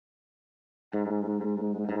Hey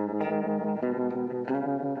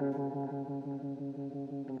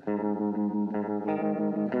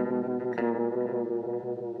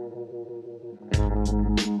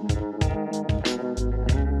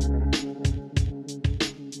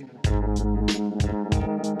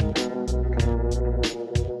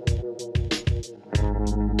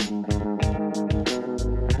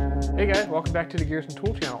guys, welcome back to the Gears and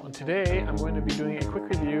Tool channel, and today I'm going to be doing a quick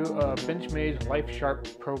review of Benchmade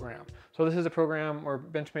LifeSharp program. So this is a program where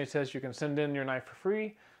Benchmade says you can send in your knife for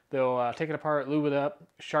free. They'll take it apart, lube it up,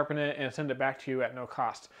 sharpen it, and send it back to you at no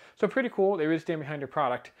cost. So pretty cool. They really stand behind their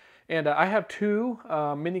product. And I have two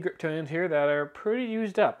mini grip tines here that are pretty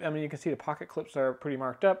used up. I mean, you can see the pocket clips are pretty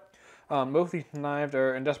marked up. Both these knives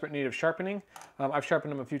are in desperate need of sharpening. I've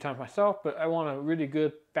sharpened them a few times myself, but I want a really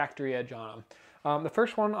good factory edge on them. The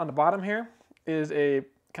first one on the bottom here is a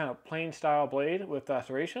kind of plain style blade with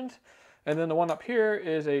serrations. And then the one up here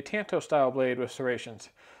is a Tanto style blade with serrations.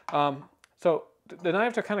 So the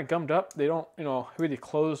knives are kind of gummed up. They don't, really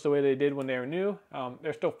close the way they did when they were new.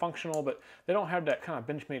 They're still functional, but they don't have that kind of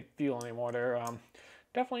Benchmade feel anymore. They're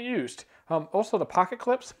definitely used. Also the pocket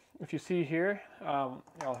clips, if you see here, I'll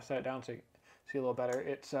set it down so you can see a little better.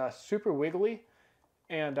 It's super wiggly,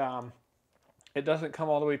 and it doesn't come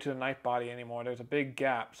all the way to the knife body anymore. There's a big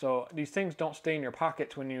gap. So these things don't stay in your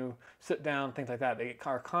pockets when you sit down, things like that. They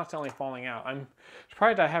are constantly falling out. I'm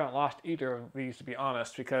surprised I haven't lost either of these, to be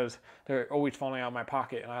honest, because they're always falling out of my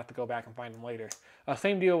pocket and I have to go back and find them later.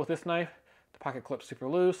 Same deal with this knife. The pocket clip's super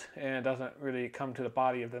loose and doesn't really come to the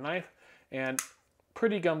body of the knife. And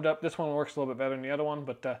pretty gummed up. This one works a little bit better than the other one,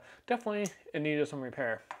 but definitely in need of some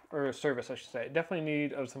repair, or service, I should say. Definitely in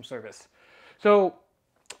need of some service. So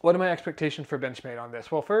what are my expectations for Benchmade on this?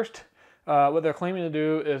 Well, first, what they're claiming to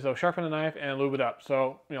do is they'll sharpen the knife and lube it up.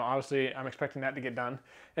 So, obviously I'm expecting that to get done.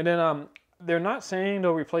 And then they're not saying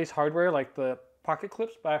they'll replace hardware like the pocket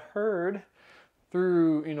clips, but I've heard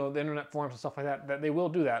through, the internet forums and stuff like that, that they will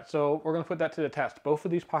do that. So we're gonna put that to the test. Both of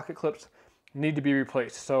these pocket clips need to be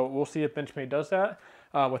replaced. So we'll see if Benchmade does that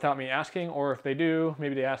without me asking, or if they do,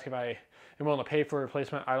 maybe they ask if I am willing to pay for a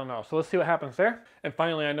replacement. I don't know. So let's see what happens there. And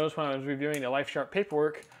finally, I noticed when I was reviewing the LifeSharp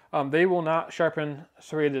paperwork, they will not sharpen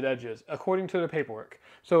serrated edges according to the paperwork.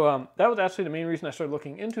 So that was actually the main reason I started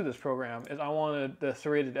looking into this program, is I wanted the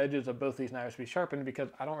serrated edges of both these knives to be sharpened because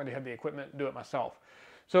I don't really have the equipment to do it myself.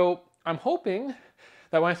 So I'm hoping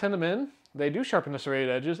that when I send them in, they do sharpen the serrated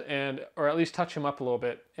edges, or at least touch them up a little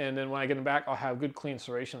bit. And then when I get them back, I'll have good clean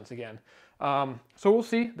serrations again. So we'll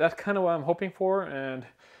see. That's kind of what I'm hoping for. And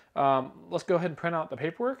let's go ahead and print out the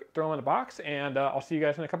paperwork, throw them in a box, and I'll see you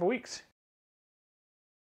guys in a couple weeks.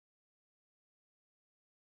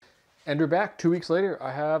 And we're back 2 weeks later.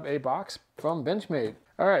 I have a box from Benchmade.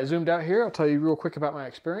 All right, zoomed out here. I'll tell you real quick about my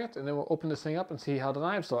experience, and then we'll open this thing up and see how the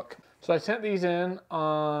knives look. So I sent these in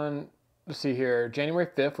on, let's see here, January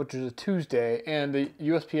 5th, which is a Tuesday, and the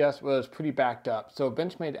USPS was pretty backed up. So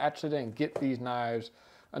Benchmade actually didn't get these knives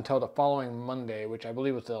until the following Monday, which I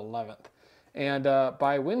believe was the 11th. And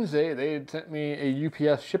by Wednesday, they had sent me a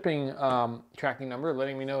UPS shipping tracking number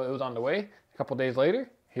letting me know it was on the way. A couple days later,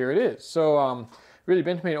 here it is. So really,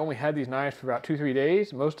 Benchmade only had these knives for about 2-3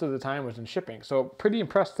 days. Most of the time was in shipping. So pretty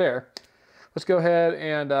impressed there. Let's go ahead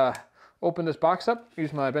and open this box up,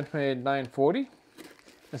 use my Benchmade 940,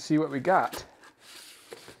 and see what we got.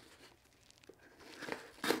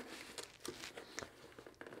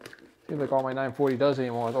 Seems like all my 940 does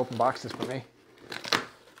anymore is open boxes for me.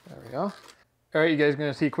 There we go. All right, you guys are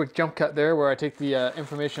gonna see a quick jump cut there where I take the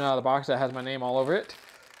information out of the box that has my name all over it.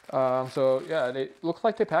 So yeah, it looks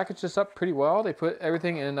like they packaged this up pretty well. They put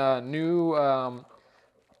everything in new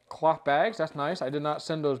cloth bags. That's nice. I did not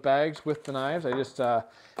send those bags with the knives. I just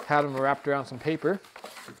had them wrapped around some paper.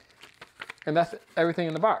 And that's everything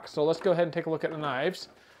in the box. So let's go ahead and take a look at the knives.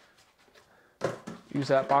 Use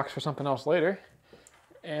that box for something else later.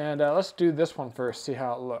 And let's do this one first, see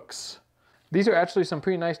how it looks. These are actually some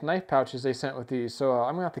pretty nice knife pouches they sent with these, so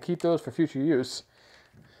I'm gonna have to keep those for future use.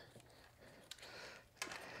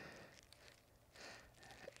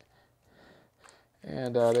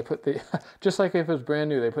 And they put the, just like if it was brand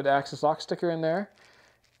new, they put the Axis lock sticker in there.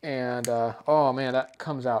 And oh man, that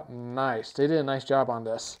comes out nice. They did a nice job on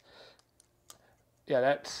this. Yeah,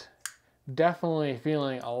 that's definitely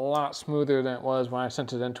feeling a lot smoother than it was when I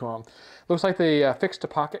sent it into them. Looks like they fixed a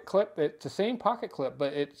pocket clip. It's the same pocket clip,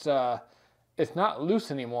 but it's not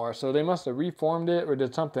loose anymore. So they must have reformed it or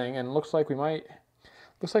did something. And looks like we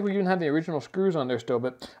even have the original screws on there still.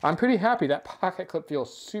 But I'm pretty happy. That pocket clip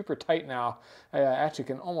feels super tight now. I actually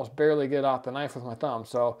can almost barely get off the knife with my thumb.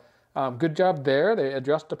 So good job there. They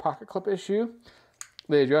addressed the pocket clip issue.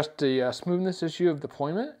 They addressed the smoothness issue of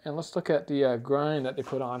deployment, and let's look at the grind that they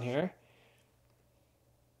put on here.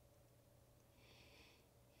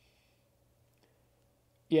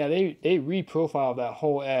 Yeah, they reprofiled that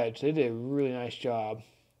whole edge. They did a really nice job.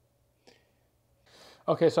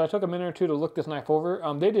 Okay, so I took a minute or two to look this knife over.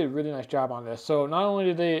 They did a really nice job on this. So not only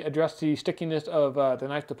did they address the stickiness of the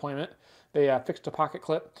knife deployment, they fixed the pocket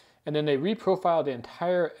clip, and then they reprofiled the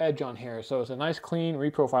entire edge on here. So it's a nice clean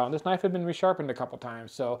reprofile. And this knife had been resharpened a couple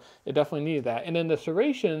times, so it definitely needed that. And then the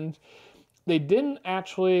serrations, they didn't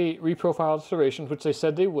actually reprofile the serrations, which they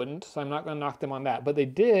said they wouldn't, so I'm not going to knock them on that. But they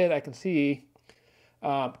did, I can see,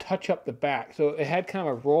 touch up the back. So it had kind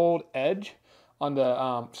of a rolled edge on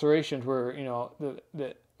the serrations where, you know,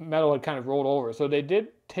 the metal had kind of rolled over. So they did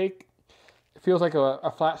take, it feels like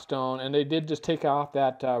a flat stone, and they did just take off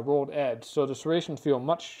that rolled edge. So the serrations feel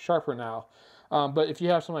much sharper now. But if you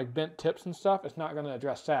have some like bent tips and stuff, it's not going to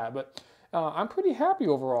address that. But I'm pretty happy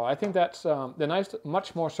overall. I think that's the knife's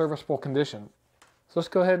much more serviceable condition. So let's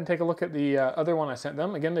go ahead and take a look at the other one I sent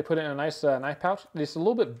them. Again, they put it in a nice knife pouch. It's a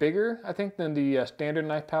little bit bigger, I think, than the standard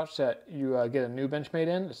knife pouch that you get a new Benchmade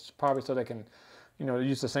in. It's probably so they can, you know,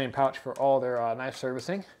 use the same pouch for all their knife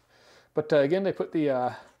servicing. But again, they put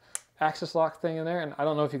the axis lock thing in there, and I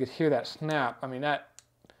don't know if you could hear that snap. I mean, that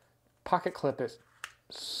pocket clip is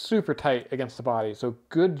super tight against the body. So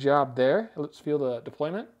good job there. Let's feel the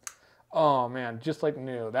deployment. Oh man, just like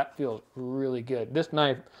new. That feels really good. This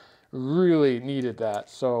knife really needed that.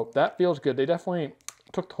 So that feels good. They definitely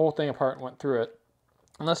took the whole thing apart and went through it.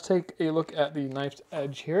 And let's take a look at the knife's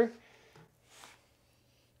edge here.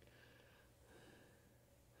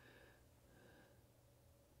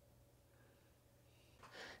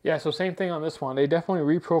 Yeah, so same thing on this one. They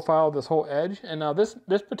definitely reprofiled this whole edge. And now this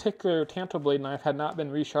particular Tanto blade knife had not been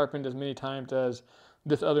resharpened as many times as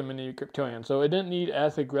this other mini Kryptonian, so it didn't need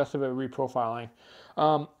as aggressive a reprofiling.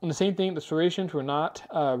 And the same thing, the serrations were not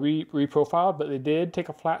reprofiled, but they did take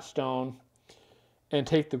a flat stone and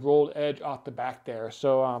take the rolled edge off the back there.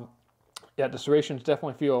 So yeah, the serrations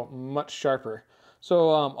definitely feel much sharper. So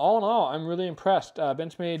all in all, I'm really impressed.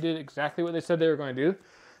 Benchmade did exactly what they said they were going to do.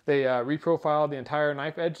 They reprofiled the entire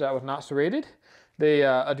knife edge that was not serrated. They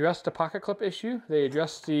addressed the pocket clip issue. They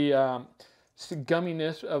addressed the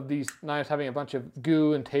gumminess of these knives having a bunch of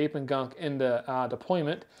goo and tape and gunk in the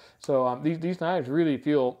deployment. So these knives really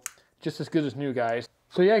feel just as good as new, guys.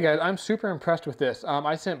 So yeah, guys, I'm super impressed with this.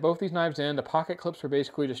 I sent both these knives in. The pocket clips were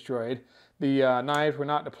basically destroyed. The knives were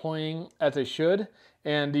not deploying as they should,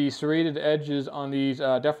 and the serrated edges on these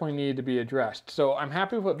definitely needed to be addressed. So I'm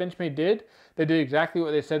happy with what Benchmade did. They did exactly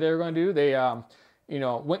what they said they were going to do. They you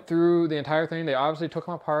know, went through the entire thing. They obviously took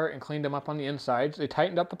them apart and cleaned them up on the insides. They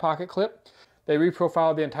tightened up the pocket clip. They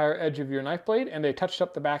reprofiled the entire edge of your knife blade, and they touched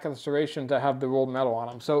up the back of the serrations that have the rolled metal on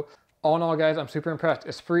them. So all in all, guys, I'm super impressed.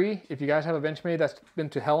 It's free. If you guys have a Benchmade that's been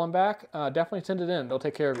to hell and back, definitely send it in. They'll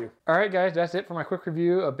take care of you. All right, guys, that's it for my quick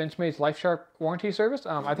review of Benchmade's LifeSharp warranty service.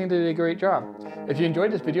 I think they did a great job. If you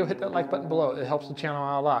enjoyed this video, hit that like button below. It helps the channel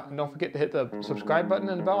out a lot. And don't forget to hit the subscribe button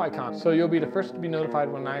and the bell icon so you'll be the first to be notified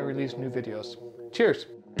when I release new videos. Cheers.